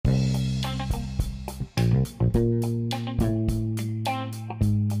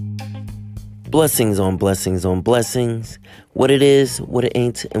Blessings on blessings on blessings. What it is, what it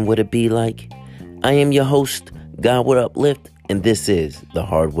ain't, and what it be like. I am your host, God Would Uplift, and this is The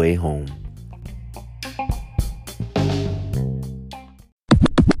Hard Way Home.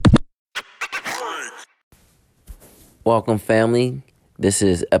 Welcome, family. This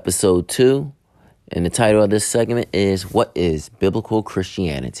is episode 2, and the title of this segment is, What is Biblical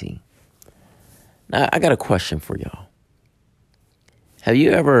Christianity? Now, I got a question for y'all. Have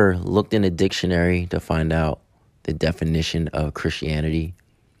you ever looked in a dictionary to find out the definition of Christianity?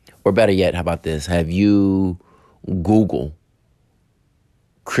 Or better yet, how about this? Have you Googled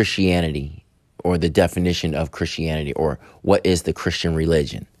Christianity or the definition of Christianity or what is the Christian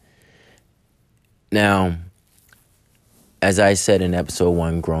religion? Now, as I said in episode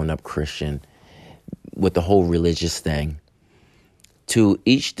 1, Grown Up Christian, with the whole religious thing, to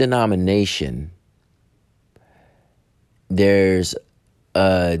each denomination, there's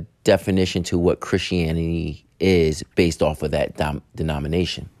a definition to what Christianity is based off of that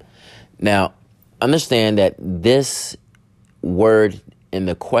denomination. Now, understand that this word in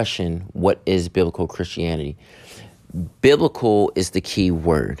the question, what is biblical Christianity? Biblical is the key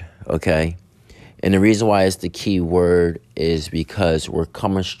word, okay? And the reason why it's the key word is because we're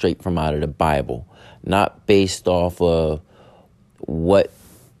coming straight from out of the Bible, not based off of what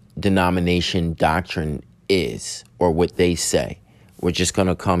denomination doctrine is or what they say. We're just going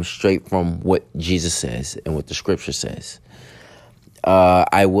to come straight from what Jesus says and what the scripture says.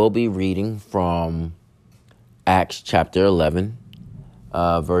 I will be reading from Acts chapter 11,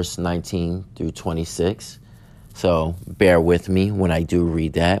 verse 19 through 26. So bear with me when I do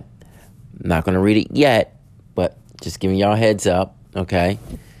read that. I'm not going to read it yet, but just giving y'all a heads up, okay?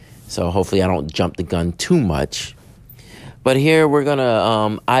 So hopefully I don't jump the gun too much. But here we're going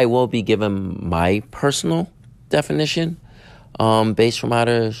to, I will be giving my personal definition based from out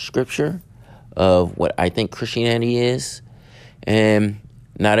of scripture of what I think Christianity is. And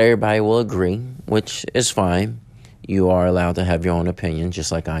not everybody will agree, which is fine. You are allowed to have your own opinion,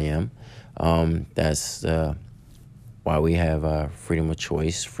 just like I am. That's why we have freedom of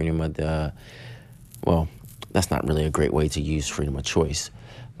choice, freedom of the, well, that's not really a great way to use freedom of choice.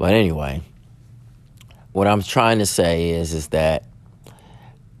 But anyway, what I'm trying to say is that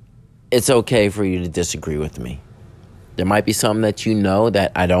it's okay for you to disagree with me. There might be something that you know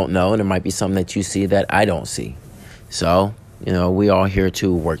that I don't know, and there might be something that you see that I don't see. So, we all here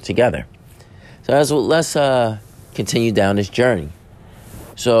to work together. So let's continue down this journey.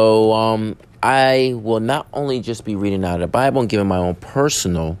 So I will not only just be reading out of the Bible and giving my own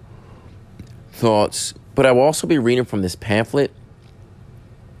personal thoughts, but I will also be reading from this pamphlet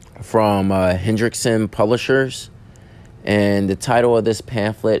from Hendrickson Publishers. And the title of this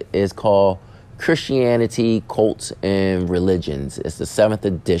pamphlet is called Christianity, Cults, and Religions. It's the 7th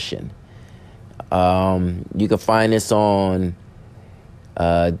edition. You can find this on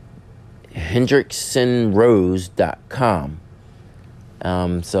hendricksonrose.com.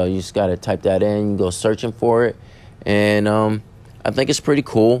 So you just got to type that in, go searching for it. And I think it's pretty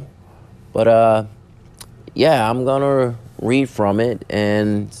cool. But yeah, I'm going to read from it.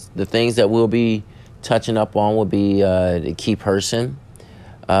 And the things that we'll be touching up on will be the key person,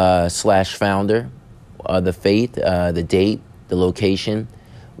 / founder, the faith, the date, the location,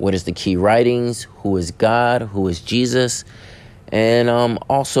 what is the key writings, who is God, who is Jesus, and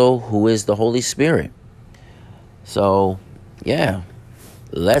also who is the Holy Spirit. So, yeah,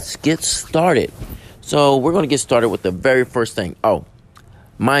 let's get started. So we're going to get started with the very first thing. Oh,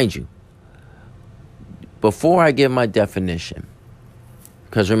 mind you, before I give my definition,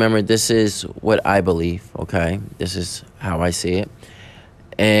 because remember, this is what I believe, okay? This is how I see it.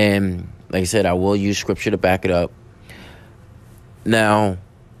 And like I said, I will use scripture to back it up. Now,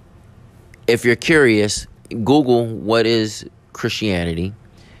 if you're curious, Google what is Christianity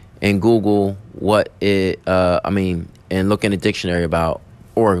and Google what it, and look in the dictionary about,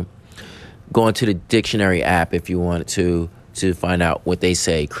 or go into the dictionary app if you wanted to find out what they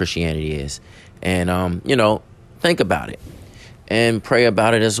say Christianity is. And, think about it and pray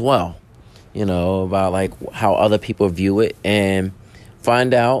about it as well, about like how other people view it, and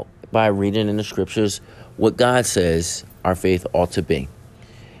find out by reading in the scriptures what God says our faith ought to be.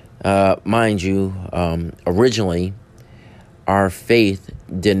 Mind you, originally, our faith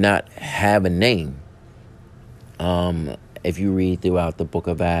did not have a name. If you read throughout the book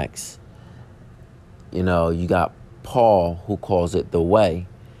of Acts, you got Paul who calls it the way,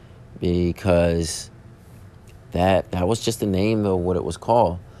 because that was just the name of what it was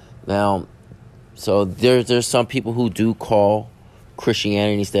called. Now, so there's some people who do call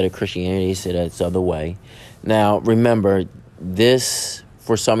Christianity instead of Christianity, so that's other way. Now, remember, this,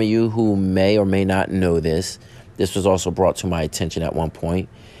 for some of you who may or may not know this was also brought to my attention at one point.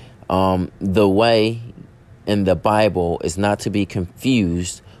 The way in the Bible is not to be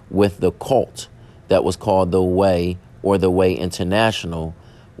confused with the cult that was called the Way or the Way International,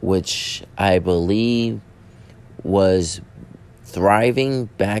 which I believe was thriving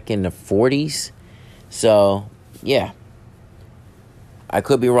back in the 40s. So, yeah. I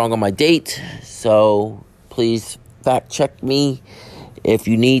could be wrong on my date, so please fact check me if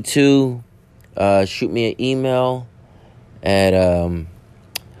you need to. Shoot me an email at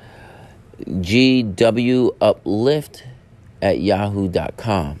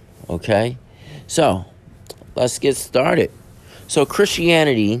gwuplift@yahoo.com. Okay? So, let's get started. So,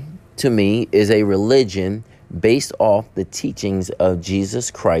 Christianity, to me, is a religion based off the teachings of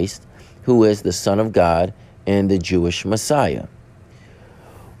Jesus Christ, who is the Son of God and the Jewish Messiah,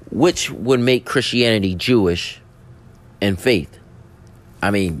 which would make Christianity Jewish in faith.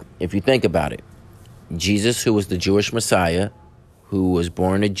 I mean, if you think about it, Jesus, who was the Jewish Messiah, who was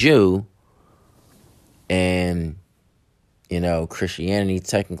born a Jew, and, Christianity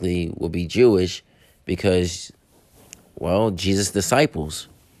technically will be Jewish because, well, Jesus' disciples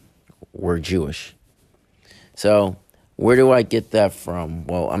were Jewish. So, where do I get that from?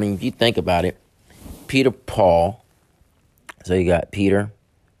 Well, I mean, if you think about it, Peter, Paul, so you got Peter,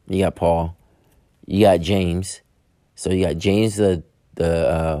 you got Paul, you got James. So you got James, the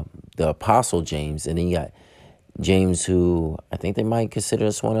apostle James, and then you got James, who I think they might consider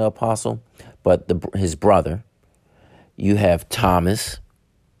this one an apostle, but his brother. You have Thomas.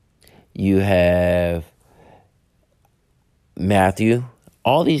 You have Matthew.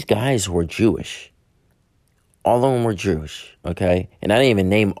 All these guys were Jewish. All of them were Jewish, okay? And I didn't even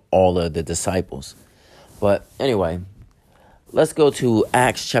name all of the disciples. But anyway, let's go to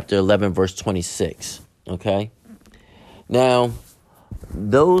Acts chapter 11, verse 26, okay? Now,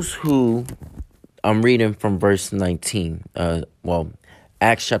 those who, I'm reading from verse 19.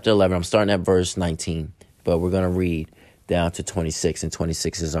 Acts chapter 11, I'm starting at verse 19, but we're going to read down to 26, and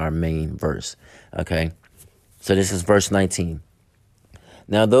 26 is our main verse, okay? So this is verse 19.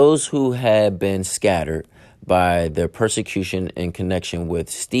 Now, those who had been scattered by the persecution in connection with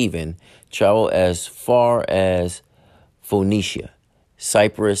Stephen traveled as far as Phoenicia,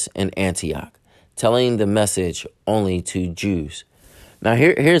 Cyprus, and Antioch, telling the message only to Jews. Now,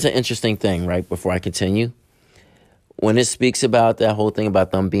 here's an interesting thing, right, before I continue. When it speaks about that whole thing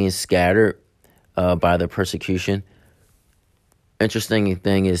about them being scattered by the persecution, interesting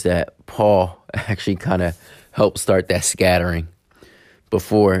thing is that Paul actually kind of helped start that scattering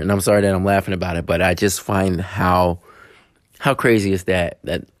before, and I'm sorry that I'm laughing about it, but I just find how crazy is that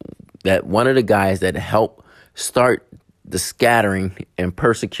one of the guys that helped start the scattering and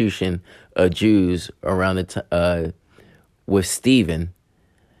persecution of Jews around with Stephen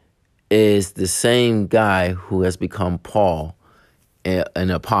is the same guy who has become Paul, an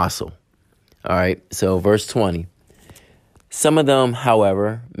apostle. All right, so verse 20. Some of them,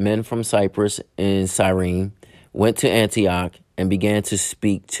 however, men from Cyprus and Cyrene, went to Antioch and began to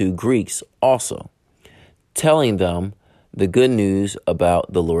speak to Greeks also, telling them the good news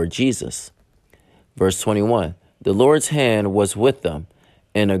about the Lord Jesus. Verse 21. The Lord's hand was with them,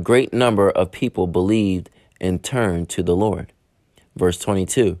 and a great number of people believed and turned to the Lord. Verse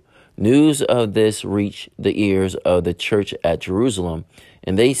 22. News of this reached the ears of the church at Jerusalem,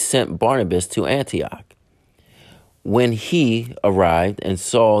 and they sent Barnabas to Antioch. When he arrived and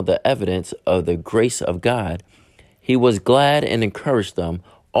saw the evidence of the grace of God, he was glad and encouraged them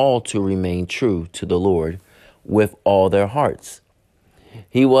all to remain true to the Lord with all their hearts.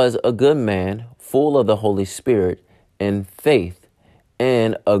 He was a good man, full of the Holy Spirit and faith,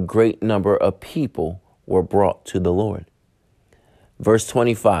 and a great number of people were brought to the Lord. Verse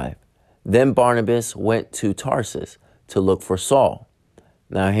 25. Then Barnabas went to Tarsus to look for Saul.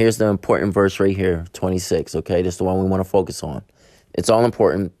 Now, here's the important verse right here, 26, okay? This is the one we want to focus on. It's all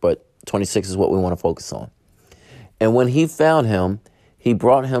important, but 26 is what we want to focus on. And when he found him, he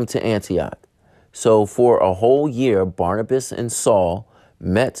brought him to Antioch. So for a whole year, Barnabas and Saul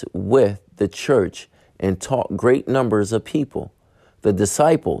met with the church and taught great numbers of people. The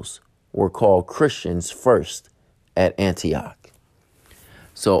disciples were called Christians first at Antioch.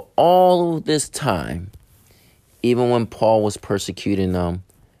 So all of this time, even when Paul was persecuting them,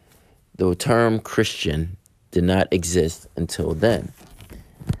 the term Christian did not exist until then.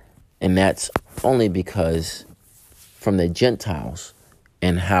 And that's only because from the Gentiles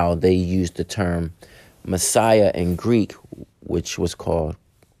and how they used the term Messiah in Greek, which was called,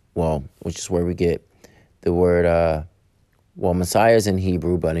 which is where we get the word Well, Messiah is in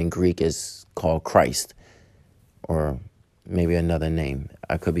Hebrew, but in Greek is called Christ, or maybe another name.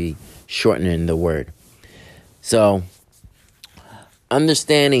 I could be shortening the word. So,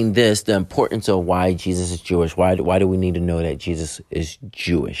 understanding this, the importance of why Jesus is Jewish, why do we need to know that Jesus is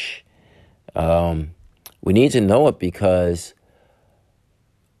Jewish? We need to know it because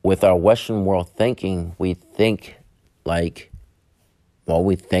with our Western world thinking, we think with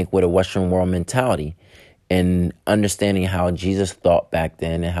a Western world mentality, and understanding how Jesus thought back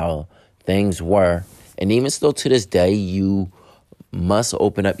then and how things were. And even still to this day, you must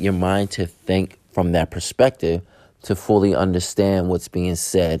open up your mind to think from that perspective to fully understand what's being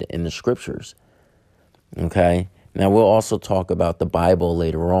said in the scriptures. Okay? Now, we'll also talk about the Bible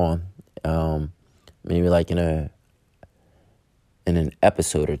later on, maybe like in an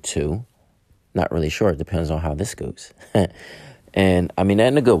episode or two. Not really sure. It depends on how this goes. And I mean that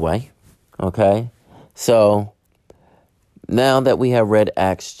in a good way. Okay? So, now that we have read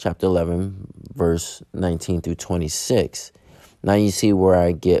Acts chapter 11, verse 19 through 26, now you see where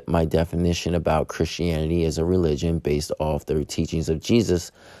I get my definition about Christianity as a religion based off the teachings of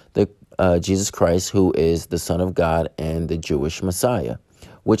Jesus, Jesus Christ, who is the Son of God and the Jewish Messiah,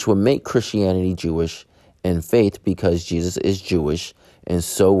 which would make Christianity Jewish in faith because Jesus is Jewish, and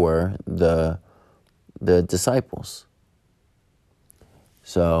so were the disciples.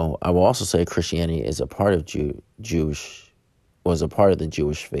 So I will also say Christianity is a part of was a part of the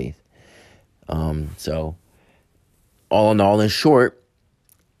Jewish faith. So all in all, in short,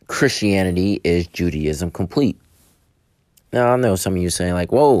 Christianity is Judaism complete. Now, I know some of you saying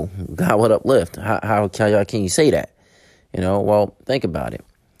like, whoa, God would uplift. How can you say that? Well, think about it.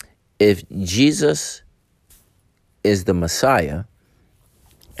 If Jesus is the Messiah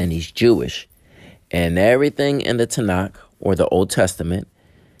and he's Jewish, and everything in the Tanakh or the Old Testament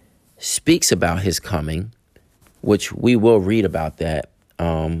speaks about his coming, which we will read about that,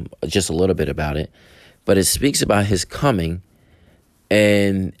 just a little bit about it, but it speaks about his coming,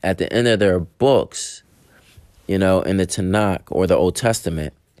 and at the end of their books, in the Tanakh or the Old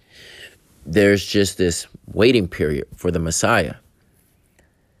Testament, there's just this waiting period for the Messiah.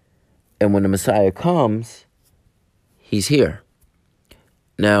 And when the Messiah comes, he's here.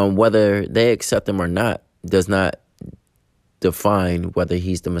 Now, whether they accept him or not does not define whether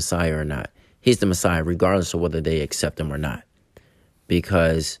he's the Messiah or not. He's the Messiah regardless of whether they accept him or not,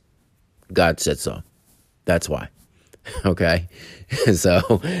 because God said so. That's why. Okay?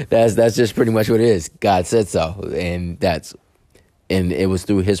 So that's just pretty much what it is. God said so. And it was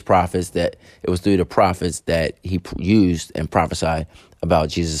through the prophets that he used and prophesied about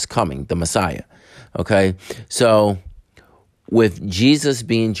Jesus coming, the Messiah. Okay? So with Jesus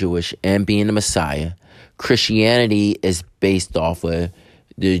being Jewish and being the Messiah, Christianity is based off of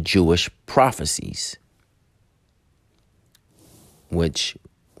the Jewish prophecies, which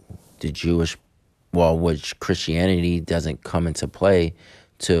Christianity doesn't come into play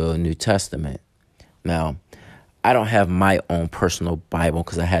to New Testament. Now, I don't have my own personal Bible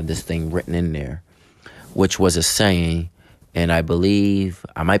because I had this thing written in there, which was a saying, and I believe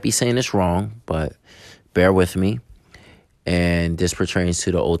I might be saying this wrong, but bear with me. And this pertains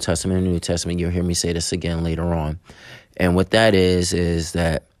to the Old Testament and New Testament. You'll hear me say this again later on. And what that is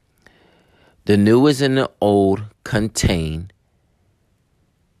that the new is in the old contained,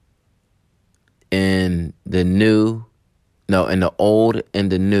 and in the old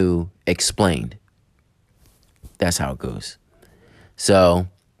and the new explained. That's how it goes. So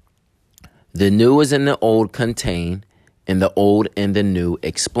the new is in the old contained, and the old and the new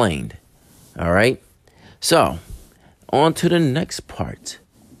explained. All right? So on to the next part,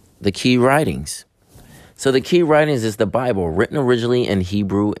 the key writings. So the key writings is the Bible, written originally in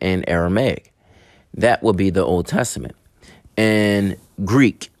Hebrew and Aramaic. That will be the Old Testament. And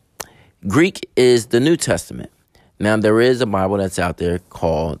Greek. Greek is the New Testament. Now, there is a Bible that's out there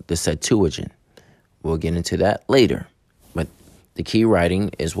called the Septuagint. We'll get into that later. But the key writing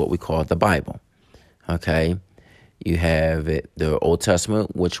is what we call the Bible. Okay? You have the Old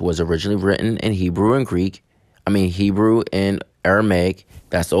Testament, which was originally written in Hebrew and Aramaic.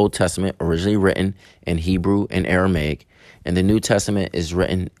 That's the Old Testament, originally written in Hebrew and Aramaic. And the New Testament is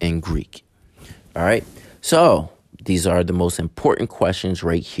written in Greek. All right? So, these are the most important questions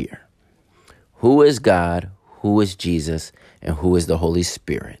right here. Who is God? Who is Jesus? And who is the Holy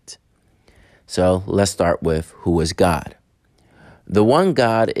Spirit? So, let's start with who is God. The one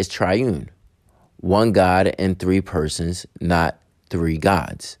God is triune. One God in three persons, not three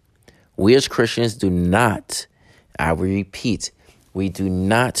gods. We as Christians do not, I will repeat, we do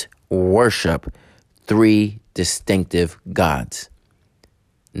not worship three distinctive gods.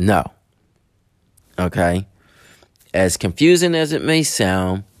 No. Okay? As confusing as it may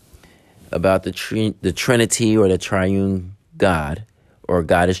sound about the Trinity or the triune God, or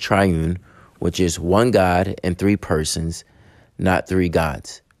God is triune, which is one God and three persons, not three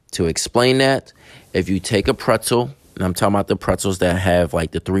gods. To explain that, if you take a pretzel, and I'm talking about the pretzels that have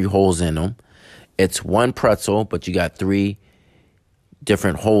like the three holes in them, it's one pretzel, but you got three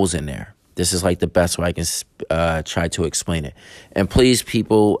different holes in there. This is like the best way I can try to explain it. And please,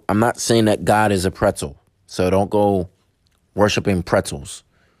 people, I'm not saying that God is a pretzel, so don't go worshiping pretzels,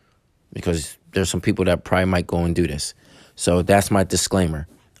 because there's some people that probably might go and do this. So that's my disclaimer.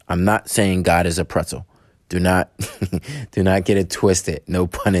 I'm not saying God is a pretzel. Do not get it twisted. No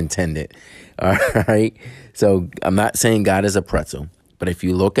pun intended. All right. So I'm not saying God is a pretzel. But if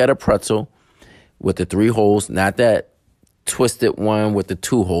you look at a pretzel with the three holes, not that twisted one with the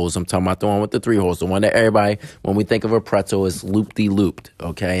two holes. I'm talking about the one with the three holes. The one that everybody, when we think of a pretzel, is loop-de-looped.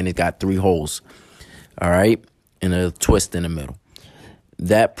 Okay. And it got three holes. All right. And a twist in the middle.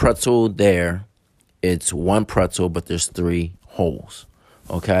 That pretzel there, it's one pretzel, but there's three holes.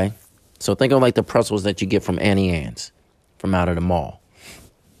 Okay. So think of like the pretzels that you get from Annie Ann's from out of the mall.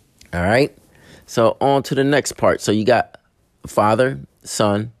 All right. So on to the next part. So you got Father,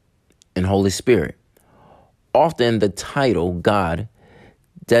 Son, and Holy Spirit. Often the title God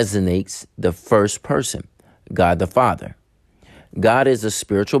designates the first person, God the Father. God is a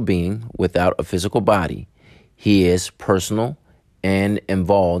spiritual being without a physical body. He is personal and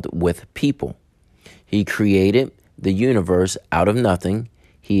involved with people. He created the universe out of nothing.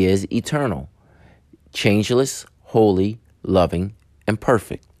 He is eternal, changeless, holy, loving, and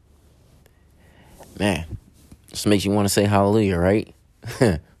perfect. Man, this makes you want to say hallelujah, right?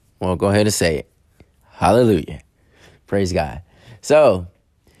 Well, go ahead and say it. Hallelujah. Praise God. So,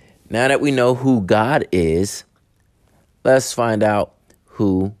 now that we know who God is, let's find out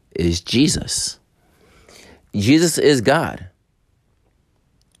who is Jesus. Jesus is God.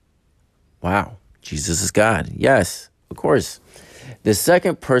 Wow. Jesus is God. Yes, of course. The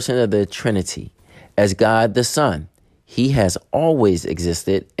second person of the Trinity, as God the Son. He has always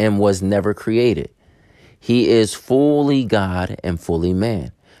existed and was never created. He is fully God and fully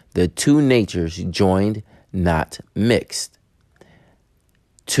man. The two natures joined, not mixed.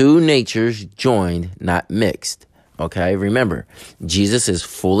 Two natures joined, not mixed. Okay, remember, Jesus is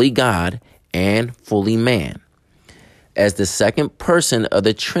fully God and fully man. As the second person of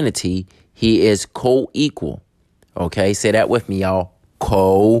the Trinity, he is co-equal. Okay, say that with me, y'all.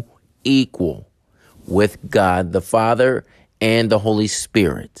 Co-equal with God the Father and the Holy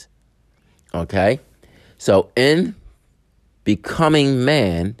Spirit. Okay, so in becoming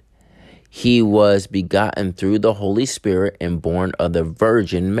man, he was begotten through the Holy Spirit and born of the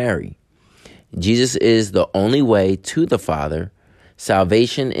Virgin Mary. Jesus is the only way to the Father,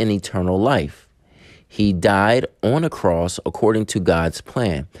 salvation and eternal life. He died on a cross according to God's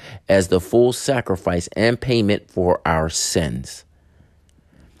plan as the full sacrifice and payment for our sins.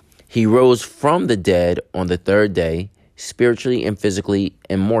 He rose from the dead on the third day, spiritually and physically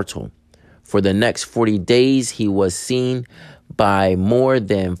immortal. For the next 40 days, he was seen by more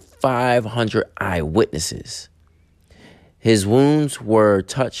than 500 eyewitnesses. His wounds were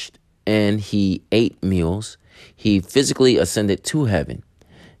touched and he ate meals. He physically ascended to heaven.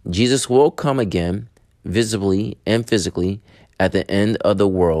 Jesus will come again, visibly and physically, at the end of the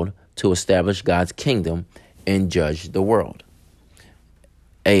world to establish God's kingdom and judge the world.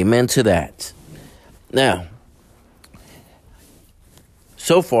 Amen to that. Now,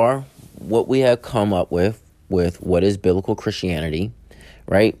 so far, what we have come up with what is biblical Christianity,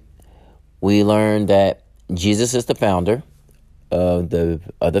 right? We learned that Jesus is the founder of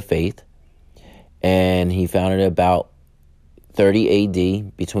the faith, and he founded it about 30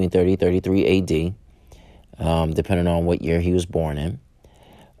 AD, between 30 and 33 AD, depending on what year he was born in.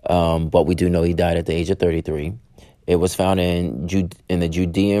 But we do know he died at the age of 33. It was found in the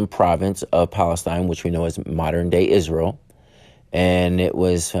Judean province of Palestine, which we know as modern-day Israel, and it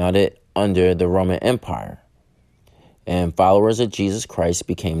was founded under the Roman Empire. And followers of Jesus Christ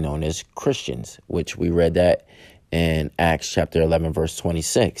became known as Christians, which we read that in Acts chapter 11, verse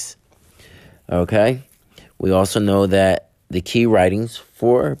 26. Okay? We also know that the key writings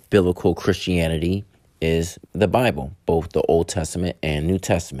for biblical Christianity is the Bible, both the Old Testament and New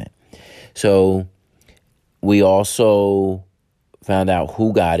Testament. So we also found out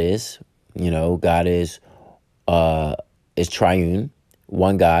who God is. You know, God is triune,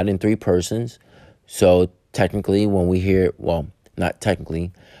 one God in three persons. So technically, when we hear, well, not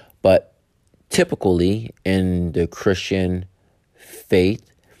technically, but typically in the Christian faith,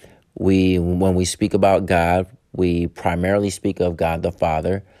 when we speak about God, we primarily speak of God the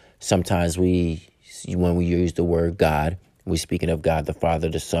Father. Sometimes we is when we use the word God, we're speaking of God, the Father,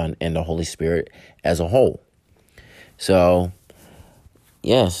 the Son, and the Holy Spirit as a whole. So,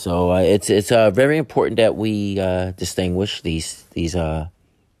 yeah, so it's very important that we distinguish that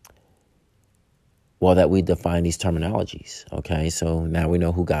we define these terminologies, okay? So now we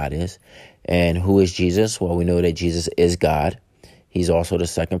know who God is. And who is Jesus? Well, we know that Jesus is God. He's also the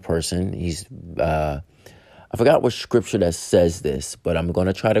second person. He's, I forgot what scripture that says this, but I'm going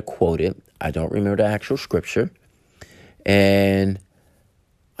to try to quote it. I don't remember the actual scripture. And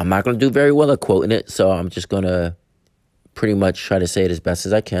I'm not going to do very well at quoting it, so I'm just going to pretty much try to say it as best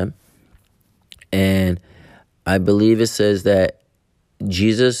as I can. And I believe it says that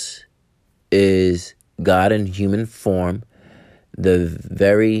Jesus is God in human form, the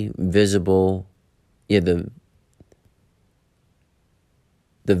very visible, the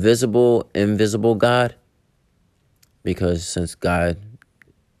visible, invisible God, because since God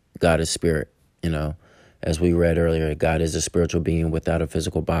is spirit, as we read earlier, God is a spiritual being without a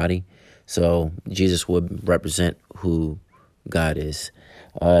physical body. So Jesus would represent who God is.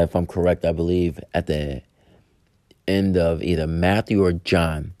 If I'm correct, I believe at the end of either Matthew or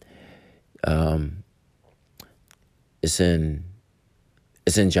John, it's in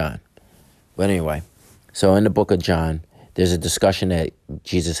John. But anyway, so in the book of John, there's a discussion that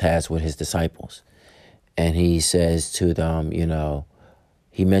Jesus has with his disciples. And he says to them,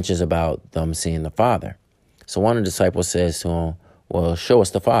 he mentions about them seeing the Father. So one of the disciples says to him, well, show us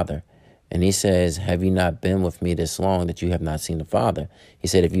the Father. And he says, have you not been with me this long that you have not seen the Father? He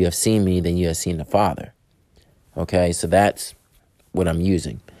said, if you have seen me, then you have seen the Father. Okay, so that's what I'm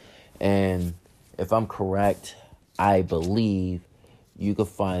using. And if I'm correct, I believe you can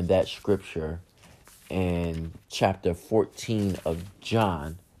find that scripture in chapter 14 of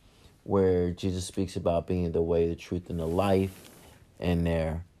John, where Jesus speaks about being the way, the truth, and the life, and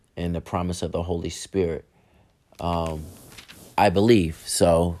the promise of the Holy Spirit. I believe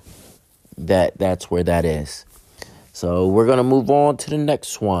so. That's where that is. So we're gonna move on to the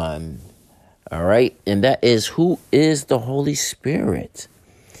next one. All right, and that is, who is the Holy Spirit?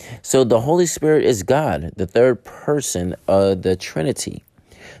 So the Holy Spirit is God, the third person of the Trinity.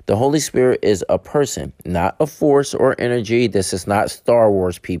 The Holy Spirit is a person, not a force or energy. This is not Star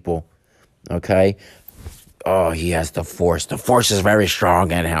Wars, people. Okay? Oh, he has the Force. The Force is very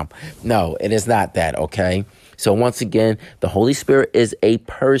strong in him. No, it is not that, okay? So once again, the Holy Spirit is a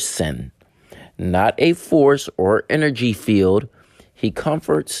person, not a force or energy field. He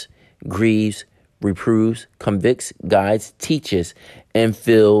comforts, grieves, reproves, convicts, guides, teaches, and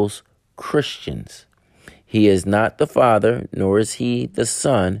fills Christians. He is not the Father, nor is he the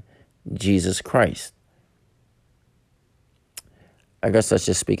Son, Jesus Christ. I guess that's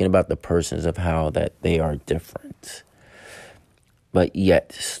just speaking about the persons of how that they are different, but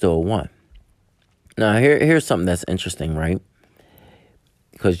yet still one. Now, here's something that's interesting, right?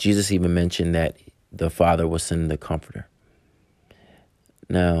 Because Jesus even mentioned that the Father will send the Comforter.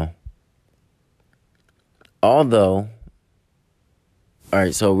 Now, although, all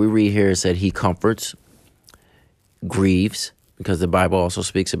right, so we read here, it said he comforts, grieves, because the Bible also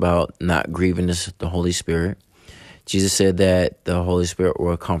speaks about not grieving the Holy Spirit. Jesus said that the Holy Spirit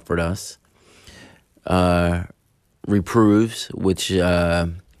will comfort us. Reproves, which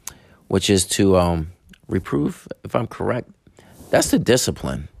is to reprove, if I'm correct. That's the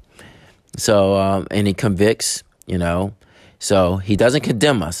discipline. So, and he convicts, So he doesn't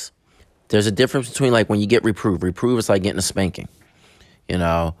condemn us. There's a difference between like when you get reproved. Reprove is like getting a spanking,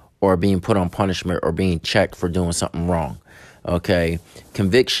 or being put on punishment or being checked for doing something wrong. Okay.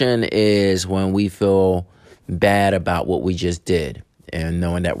 Conviction is when we feel bad about what we just did and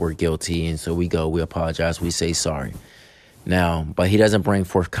knowing that we're guilty. And so we apologize, we say sorry. Now, but he doesn't bring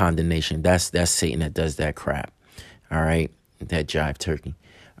forth condemnation. That's Satan that does that crap. All right. That jive turkey.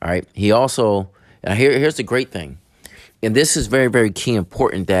 All right. He also, now here's the great thing. And this is very, very key,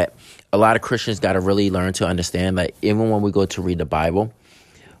 important, that a lot of Christians got to really learn to understand that even when we go to read the Bible,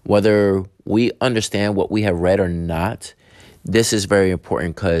 whether we understand what we have read or not, this is very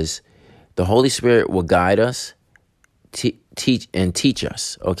important, because the Holy Spirit will guide us, teach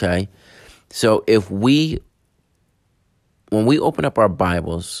us, okay? So when we open up our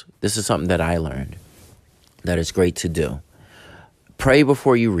Bibles, this is something that I learned that is great to do. Pray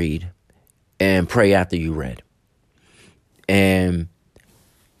before you read and pray after you read. And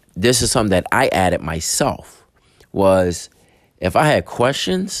this is something that I added myself, was if I had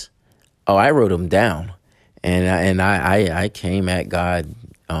questions, I wrote them down. And I came at God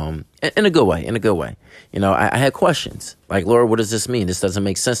in a good way, I had questions like, Lord, what does this mean? This doesn't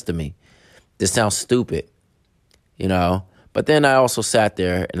make sense to me. This sounds stupid, But then I also sat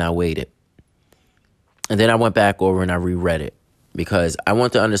there and I waited. And then I went back over and I reread it because I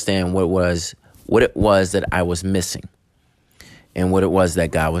want to understand what it was that I was missing and what it was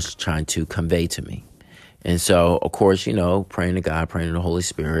that God was trying to convey to me. And so, of course, praying to God, praying to the Holy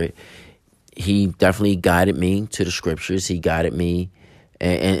Spirit, he definitely guided me to the scriptures. He guided me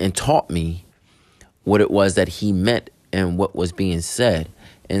and taught me what it was that he meant and what was being said.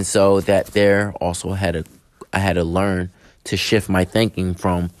 And so that there also I had to learn to shift my thinking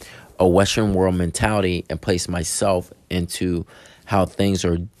from a Western world mentality and place myself into how things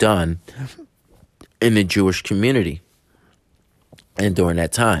are done in the Jewish community and during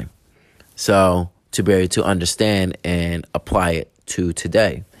that time. So to be able to understand and apply it to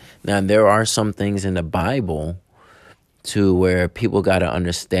today. Now, there are some things in the Bible to where people got to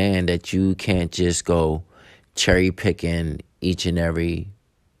understand that you can't just go cherry picking each and every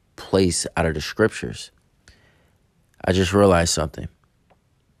place out of the scriptures. I just realized something.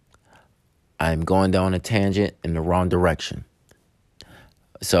 I'm going down a tangent in the wrong direction.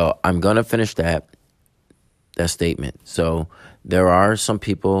 So I'm going to finish that statement. So there are some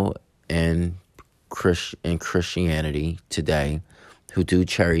people in Christianity today who do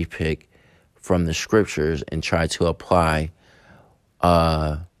cherry pick from the scriptures and try to apply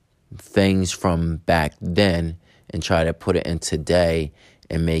things from back then and try to put it in today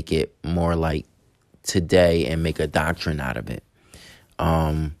and make it more like today and make a doctrine out of it.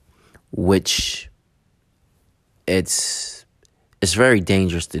 Which it's very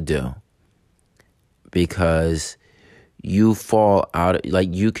dangerous to do because you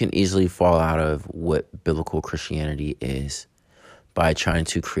can easily fall out of what biblical Christianity is by trying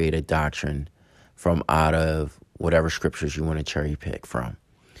to create a doctrine from out of whatever scriptures you want to cherry pick from.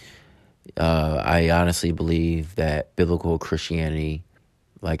 I honestly believe that biblical Christianity,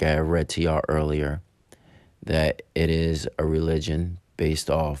 like I read to y'all earlier, that it is a religion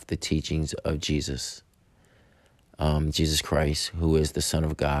based off the teachings of Jesus. Jesus Christ, who is the Son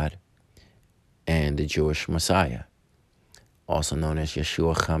of God and the Jewish Messiah, also known as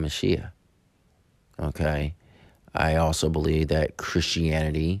Yeshua HaMashiach. Okay? I also believe that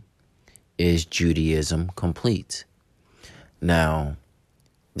Christianity is Judaism complete. Now,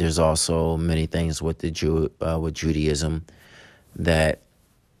 there's also many things with with Judaism that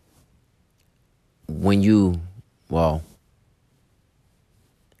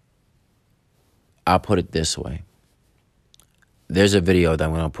I'll put it this way. There's a video that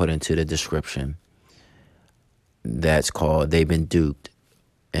I'm going to put into the description that's called They've Been Duped.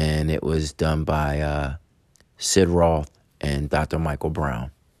 And it was done by Sid Roth and Dr. Michael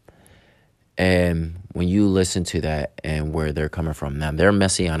Brown. And when you listen to that and where they're coming from, now they're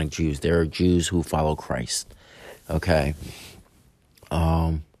Messianic Jews. They're Jews who follow Christ. Okay.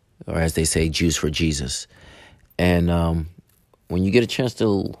 Or as they say, Jews for Jesus. And when you get a chance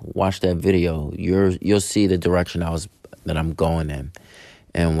to watch that video, you'll see the direction that I'm going in,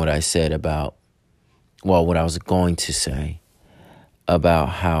 and what I said about, what I was going to say about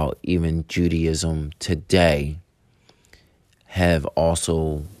how even Judaism today have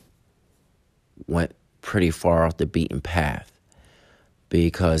also went pretty far off the beaten path,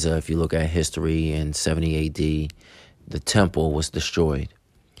 because if you look at history in 70 AD, the temple was destroyed,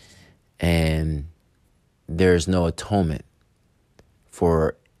 and there's no atonement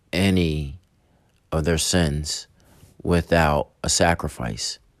for any of their sins without a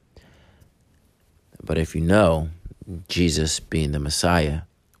sacrifice. But if you know, Jesus being the Messiah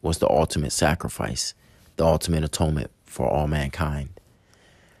was the ultimate sacrifice, the ultimate atonement for all mankind.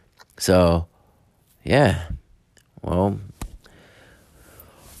 So, yeah. Well,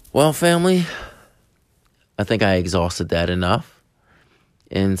 family, I think I exhausted that enough.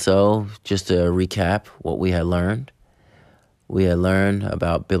 And so, just to recap what we had learned. We had learned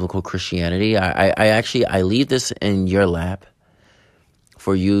about biblical Christianity. I leave this in your lap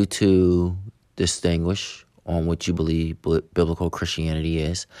for you to distinguish on what you believe biblical Christianity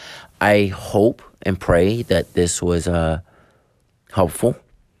is. I hope and pray that this was helpful.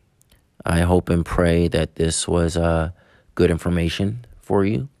 I hope and pray that this was good information for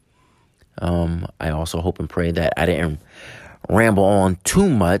you. I also hope and pray that I didn't ramble on too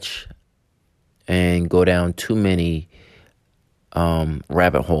much and go down too many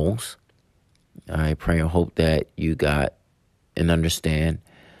rabbit holes. I pray and hope that you got and understand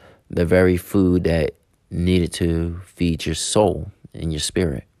the very food that needed to feed your soul and your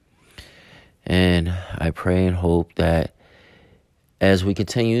spirit. And I pray and hope that as we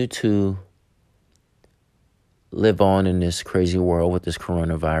continue to live on in this crazy world with this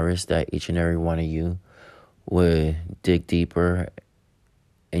coronavirus, that each and every one of you would dig deeper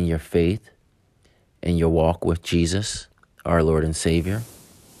in your faith and your walk with Jesus, our Lord and Savior.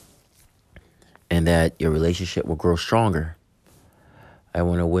 and that your relationship will grow stronger. I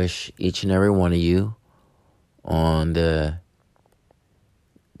want to wish each and every one of you on the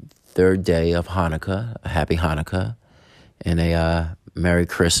third day of Hanukkah, a happy Hanukkah, and a Merry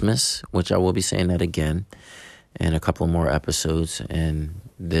Christmas, which I will be saying that again in a couple more episodes in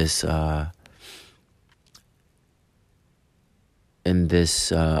this month.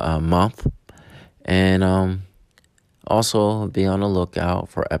 And also be on the lookout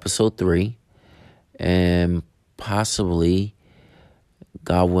for episode 3, and possibly,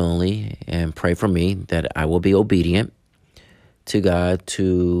 God willingly, and pray for me that I will be obedient to God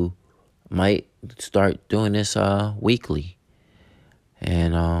to might start doing this weekly.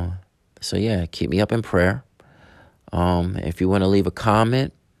 And so yeah, keep me up in prayer. If you want to leave a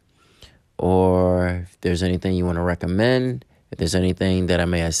comment, or if there's anything you want to recommend, if there's anything that I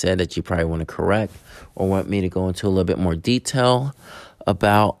may have said that you probably want to correct or want me to go into a little bit more detail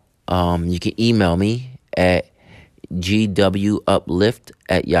about, you can email me at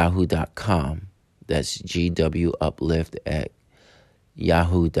gwuplift@yahoo.com. That's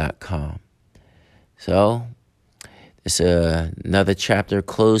gwuplift@yahoo.com. So it's another chapter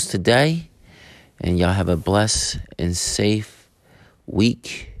closed today, and y'all have a blessed and safe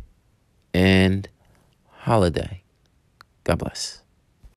week and holiday. God bless.